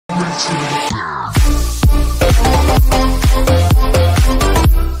I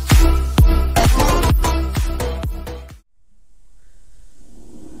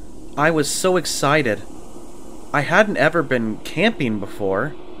was so excited. I hadn't ever been camping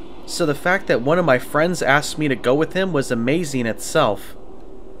before, so the fact that one of my friends asked me to go with him was amazing itself.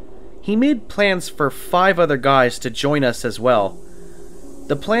 He made plans for 5 other guys to join us as well.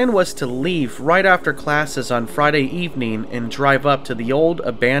 The plan was to leave right after classes on Friday evening and drive up to the old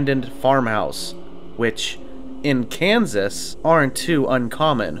abandoned farmhouse, which, in Kansas, aren't too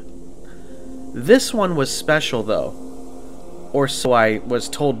uncommon. This one was special though. Or so I was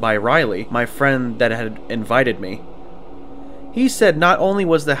told by Riley, my friend that had invited me. He said not only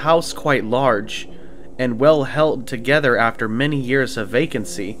was the house quite large and well held together after many years of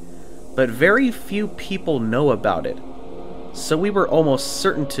vacancy, but very few people know about it, so we were almost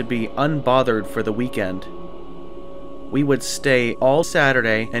certain to be unbothered for the weekend. We would stay all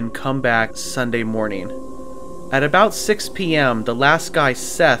Saturday and come back Sunday morning. At about 6 p.m., the last guy,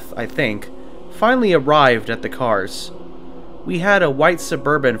 Seth, I think, finally arrived at the cars. We had a white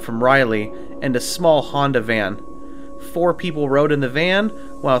Suburban from Riley and a small Honda van. 4 people rode in the van,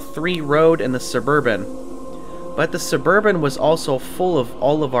 while 3 rode in the Suburban. But the Suburban was also full of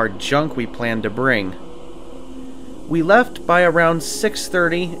all of our junk we planned to bring. We left by around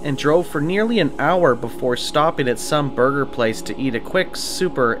 6:30 and drove for nearly an hour before stopping at some burger place to eat a quick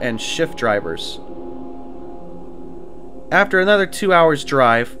super and shift drivers. After another 2 hours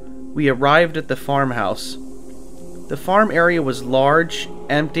drive, we arrived at the farmhouse. The farm area was large,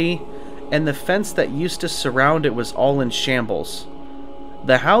 empty, and the fence that used to surround it was all in shambles.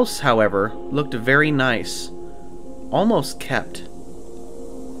 The house, however, looked very nice, almost kept.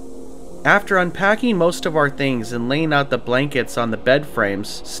 After unpacking most of our things and laying out the blankets on the bed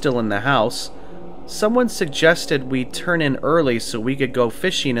frames still in the house, someone suggested we turn in early so we could go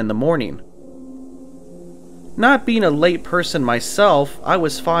fishing in the morning. Not being a late person myself, I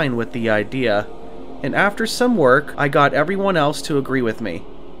was fine with the idea, and after some work, I got everyone else to agree with me.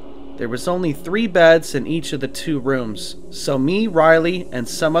 There was only 3 beds in each of the 2 rooms, so me, Riley, and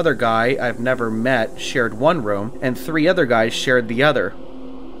some other guy I've never met shared one room, and 3 other guys shared the other.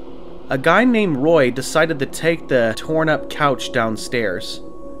 A guy named Roy decided to take the torn-up couch downstairs.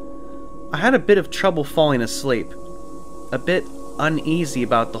 I had a bit of trouble falling asleep, a bit uneasy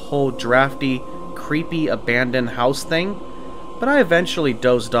about the whole drafty, creepy abandoned house thing, but I eventually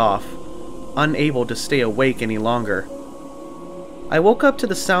dozed off, unable to stay awake any longer. I woke up to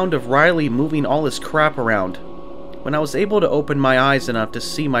the sound of Riley moving all his crap around. When I was able to open my eyes enough to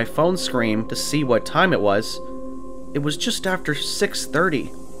see my phone screen to see what time it was just after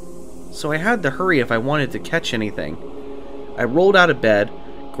 6:30, so I had to hurry if I wanted to catch anything. I rolled out of bed,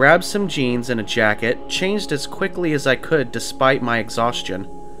 grabbed some jeans and a jacket, changed as quickly as I could despite my exhaustion,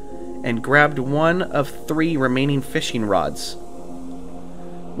 and grabbed one of 3 remaining fishing rods.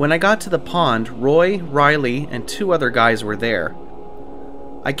 When I got to the pond, Roy, Riley, and 2 other guys were there.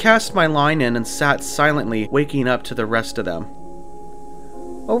 I cast my line in and sat silently, waking up to the rest of them.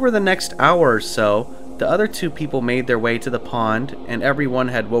 Over the next hour or so, the other 2 people made their way to the pond, and everyone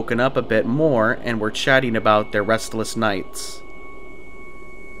had woken up a bit more and were chatting about their restless nights.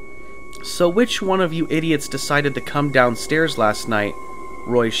 "So which one of you idiots decided to come downstairs last night?"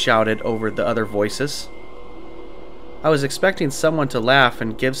 Roy shouted over the other voices. I was expecting someone to laugh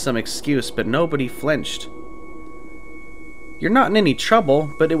and give some excuse, but nobody flinched. "You're not in any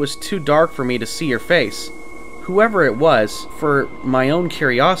trouble, but it was too dark for me to see your face. Whoever it was, for my own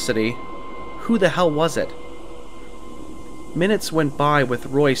curiosity, who the hell was it?" Minutes went by with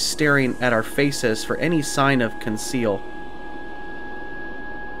Roy staring at our faces for any sign of conceal.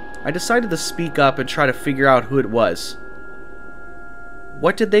 I decided to speak up and try to figure out who it was.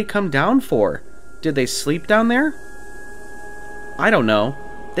 "What did they come down for? Did they sleep down there?" "I don't know.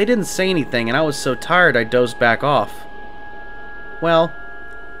 They didn't say anything and I was so tired I dozed back off." "Well,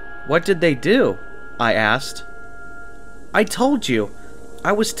 what did they do?" I asked. "I told you.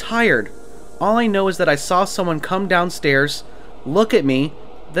 I was tired. All I know is that I saw someone come downstairs, look at me,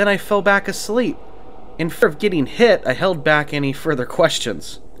 then I fell back asleep. In fear of getting hit, I held back any further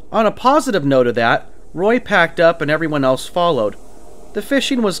questions." On a positive note of that, Roy packed up and everyone else followed. The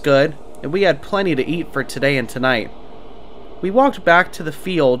fishing was good, and we had plenty to eat for today and tonight. We walked back to the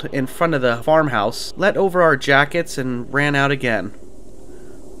field in front of the farmhouse, let over our jackets, and ran out again.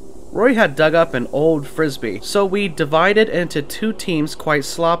 Roy had dug up an old frisbee, so we divided into 2 teams quite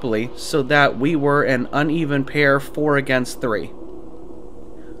sloppily so that we were an uneven pair 4 against 3.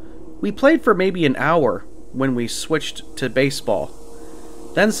 We played for maybe an hour when we switched to baseball.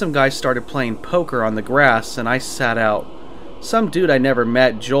 Then some guys started playing poker on the grass and I sat out. Some dude I never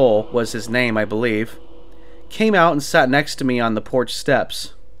met, Joel was his name, I believe, came out and sat next to me on the porch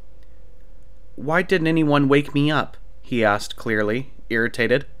steps. "Why didn't anyone wake me up?" he asked clearly,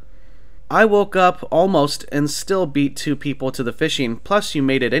 irritated. "I woke up almost and still beat 2 people to the fishing, plus you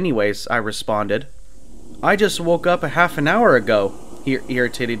made it anyways," I responded. "I just woke up a half an hour ago,"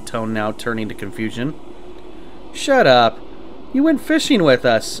 irritated tone now turning to confusion. "Shut up. You went fishing with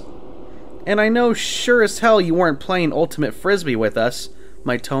us. And I know sure as hell you weren't playing Ultimate Frisbee with us."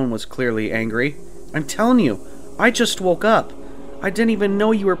 My tone was clearly angry. "I'm telling you, I just woke up. I didn't even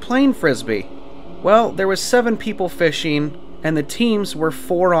know you were playing Frisbee." "Well, there was 7 people fishing, and the teams were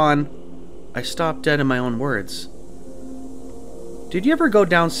 4 on..." I stopped dead in my own words. "Did you ever go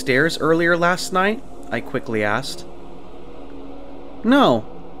downstairs earlier last night?" I quickly asked. "No.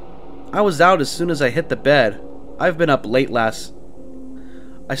 I was out as soon as I hit the bed. I've been up late last..."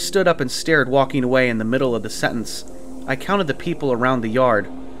 I stood up and stared, walking away in the middle of the sentence. I counted the people around the yard.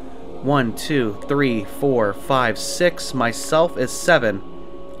 1, 2, 3, 4, 5, 6, myself is 7.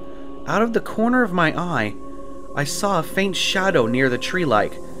 Out of the corner of my eye, I saw a faint shadow near the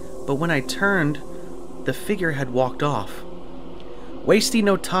tree-like, but when I turned, the figure had walked off. Wasting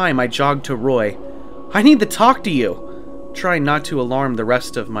no time, I jogged to Roy. "I need to talk to you," trying not to alarm the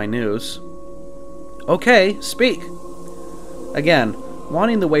rest of my news. "Okay, speak." Again,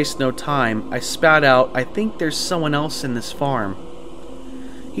 wanting to waste no time, I spat out, "I think there's someone else in this farm."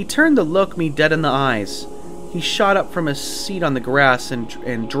 He turned to look me dead in the eyes. He shot up from his seat on the grass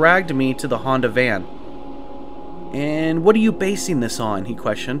and dragged me to the Honda van. "And what are you basing this on?" he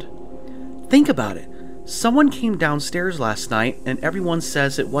questioned. "Think about it. Someone came downstairs last night and everyone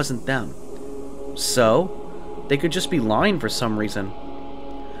says it wasn't them. So? They could just be lying for some reason."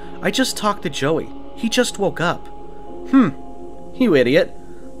 "I just talked to Joey. He just woke up." "You idiot.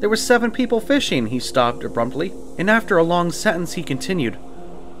 There were 7 people fishing," he stopped abruptly, and after a long sentence he continued.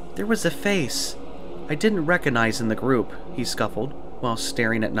 "There was a face I didn't recognize in the group," he scuffled, while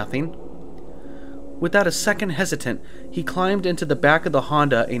staring at nothing. Without a second hesitant, he climbed into the back of the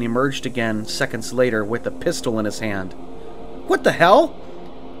Honda and emerged again seconds later with a pistol in his hand. "What the hell?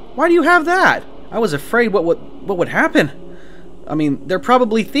 Why do you have that?" I was afraid what would happen. I mean, they're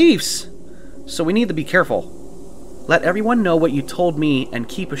probably thieves. So we need to be careful. "Let everyone know what you told me and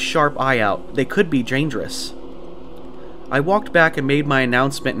keep a sharp eye out. They could be dangerous." I walked back and made my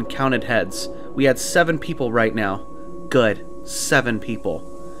announcement and counted heads. We had 7 people right now. Good. 7 people.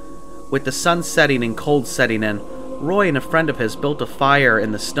 With the sun setting and cold setting in, Roy and a friend of his built a fire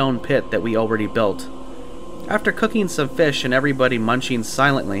in the stone pit that we already built. After cooking some fish and everybody munching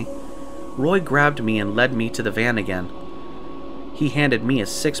silently, Roy grabbed me and led me to the van again. He handed me a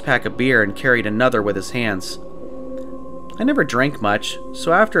 6-pack of beer and carried another with his hands. I never drank much,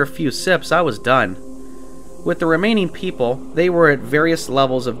 so after a few sips I was done. With the remaining people, they were at various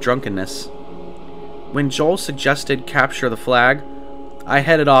levels of drunkenness. When Joel suggested capture the flag, I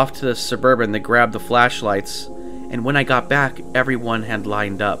headed off to the Suburban to grab the flashlights, and when I got back, everyone had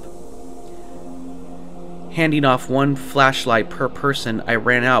lined up. Handing off 1 flashlight per person, I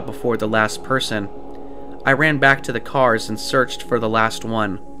ran out before the last person. I ran back to the cars and searched for the last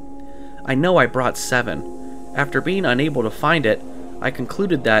one. I know I brought 7. After being unable to find it, I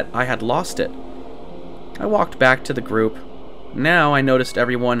concluded that I had lost it. I walked back to the group. Now I noticed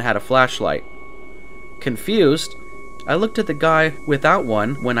everyone had a flashlight. Confused, I looked at the guy without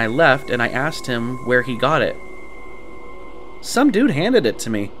one when I left and I asked him where he got it. "Some dude handed it to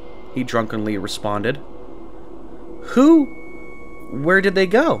me," he drunkenly responded. "Who? Where did they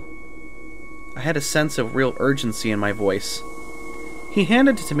go?" I had a sense of real urgency in my voice. "He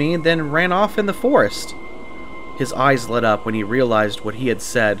handed it to me and then ran off in the forest." His eyes lit up when he realized what he had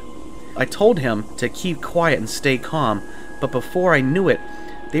said. I told him to keep quiet and stay calm, but before I knew it,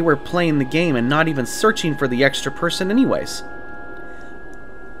 they were playing the game and not even searching for the extra person anyways.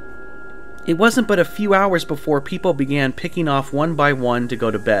 It wasn't but a few hours before people began picking off one by one to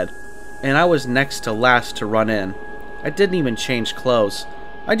go to bed, and I was next to last to run in. I didn't even change clothes.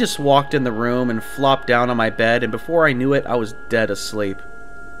 I just walked in the room and flopped down on my bed, and before I knew it, I was dead asleep.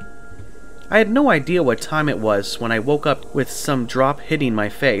 I had no idea what time it was when I woke up with some drop hitting my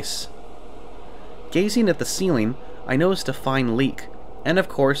face. Gazing at the ceiling, I noticed a fine leak, and of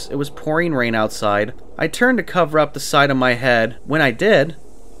course, it was pouring rain outside. I turned to cover up the side of my head. When I did,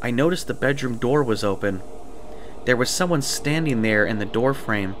 I noticed the bedroom door was open. There was someone standing there in the door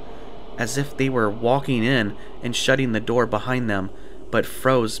frame, as if they were walking in and shutting the door behind them, but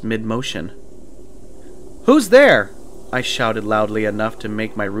froze mid-motion. "Who's there?" I shouted loudly enough to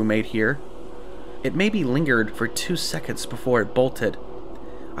make my roommate hear. It maybe lingered for 2 seconds before it bolted.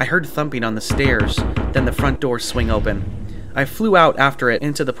 I heard thumping on the stairs, then the front door swing open. I flew out after it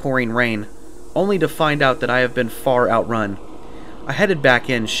into the pouring rain, only to find out that I have been far outrun. I headed back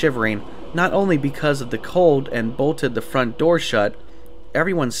in, shivering, not only because of the cold, and bolted the front door shut.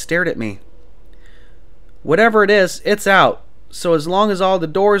 Everyone stared at me. "Whatever it is, it's out. So as long as all the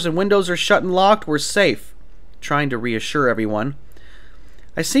doors and windows are shut and locked, we're safe," trying to reassure everyone.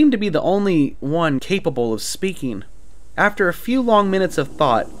 I seemed to be the only one capable of speaking. After a few long minutes of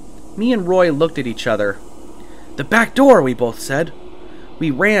thought, me and Roy looked at each other. "The back door," we both said.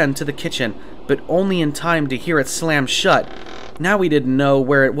 We ran to the kitchen, but only in time to hear it slam shut. Now we didn't know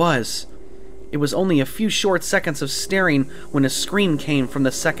where it was. It was only a few short seconds of staring when a scream came from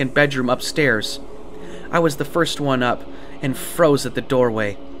the second bedroom upstairs. I was the first one up and froze at the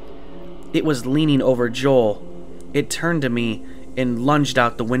doorway. It was leaning over Joel. It turned to me and lunged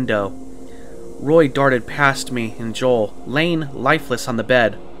out the window. Roy darted past me and Joel, laying lifeless on the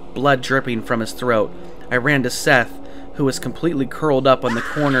bed, blood dripping from his throat. I ran to Seth, who was completely curled up on the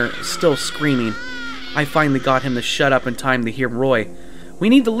corner, still screaming. I finally got him to shut up in time to hear Roy. "We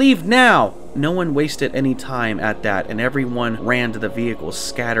need to leave now!" No one wasted any time at that, and everyone ran to the vehicle,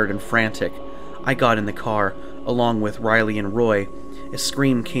 scattered and frantic. I got in the car, along with Riley and Roy. A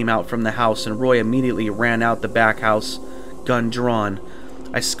scream came out from the house, and Roy immediately ran out the back house, gun drawn.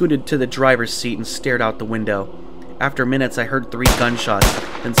 I scooted to the driver's seat and stared out the window. After minutes, I heard 3 gunshots,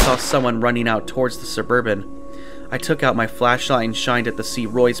 and saw someone running out towards the Suburban. I took out my flashlight and shined it to see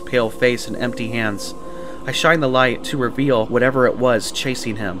Roy's pale face and empty hands. I shined the light to reveal whatever it was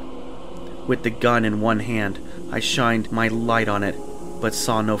chasing him. With the gun in one hand, I shined my light on it, but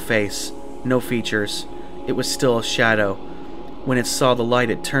saw no face, no features. It was still a shadow. When it saw the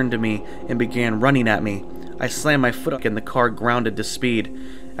light, it turned to me and began running at me. I slammed my foot and the car grounded to speed.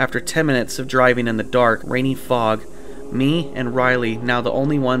 After 10 minutes of driving in the dark, rainy fog, me and Riley, now the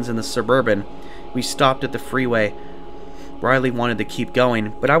only ones in the Suburban, we stopped at the freeway. Riley wanted to keep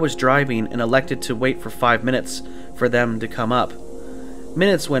going, but I was driving and elected to wait for 5 minutes for them to come up.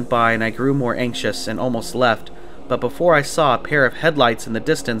 Minutes went by and I grew more anxious and almost left, but before I saw a pair of headlights in the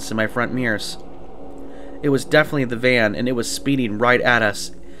distance in my front mirrors. It was definitely the van, and it was speeding right at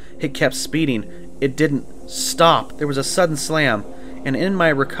us. It kept speeding. It didn't stop. There was a sudden slam, and in my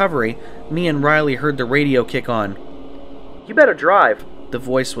recovery, me and Riley heard the radio kick on. "You better drive." The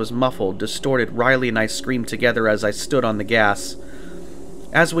voice was muffled, distorted. Riley and I screamed together as I stood on the gas.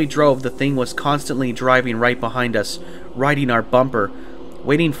 As we drove, the thing was constantly driving right behind us, riding our bumper,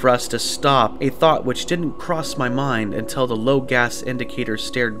 waiting for us to stop, a thought which didn't cross my mind until the low gas indicator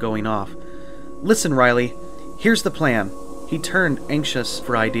started going off. "Listen, Riley, here's the plan." He turned, anxious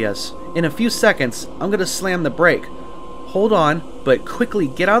for ideas. "In a few seconds, I'm going to slam the brake. Hold on, but quickly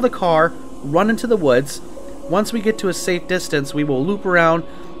get out of the car, run into the woods. Once we get to a safe distance, we will loop around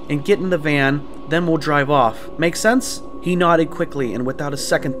and get in the van, then we'll drive off. Make sense?" He nodded quickly, and without a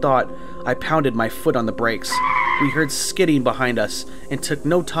second thought, I pounded my foot on the brakes. We heard skidding behind us, and took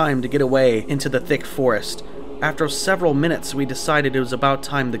no time to get away into the thick forest. After several minutes, we decided it was about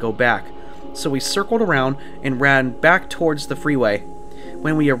time to go back, so we circled around and ran back towards the freeway.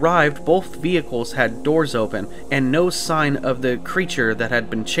 When we arrived, both vehicles had doors open, and no sign of the creature that had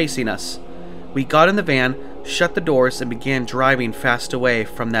been chasing us. We got in the van, shut the doors, and began driving fast away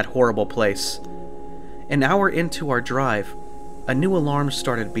from that horrible place. An hour into our drive, a new alarm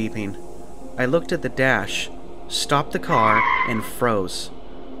started beeping. I looked at the dash, stopped the car, and froze.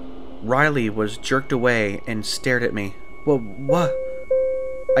 Riley was jerked away and stared at me. What?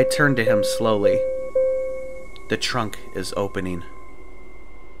 I turned to him slowly. "The trunk is opening."